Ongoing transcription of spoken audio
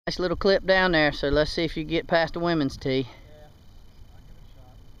Nice little clip down there, so let's see if you get past the women's tee. Yeah, I'll give it a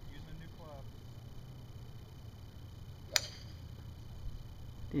shot. Using a new club.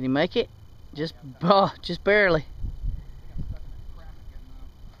 Did he make it? Just barely.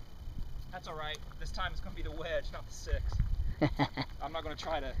 That's all right. This time it's going to be the wedge, not the 6. I'm not going to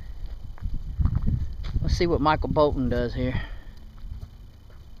try to. Let's see what Michael Bolton does here.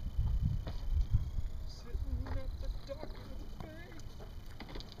 Sitting at the dock of the bay.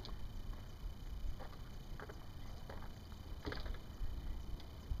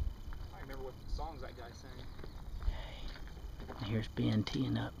 I remember what songs that guy sang. Here's Ben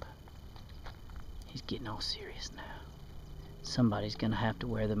teeing up. He's getting all serious now. Somebody's gonna have to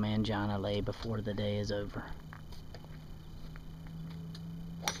wear the Manginalei before the day is over.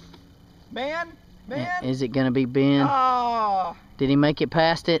 Man! Is it gonna be Ben? Oh! Did he make it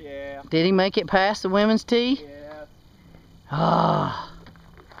past it? Yeah. Did he make it past the women's tee? Yeah. Ah.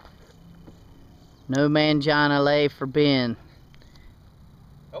 No Manginalei for Ben.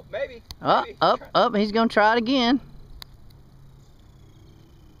 Oh, maybe. Up. He's gonna try it again.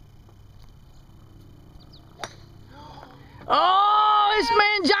 Oh, it's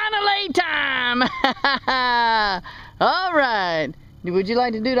Manginalei time! All right. Would you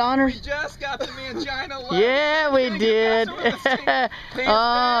like to do the honors? We just got the Manginalei. Yeah, we did.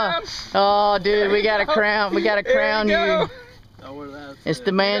 Oh, dude, we got to crown. We got to crown you. It's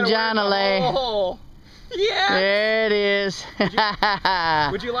the Manginalei. Oh, yeah. There it is.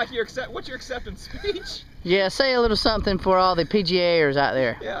 Would you like what's your acceptance speech? Yeah, say a little something for all the PGAers out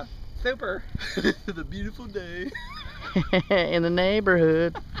there. Yeah, super. The beautiful day. In the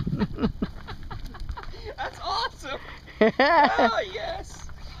neighborhood. That's awesome. Oh, yes.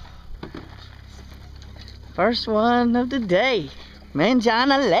 First one of the day.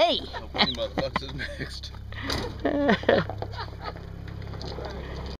 Manginalei. Motherfuckers next.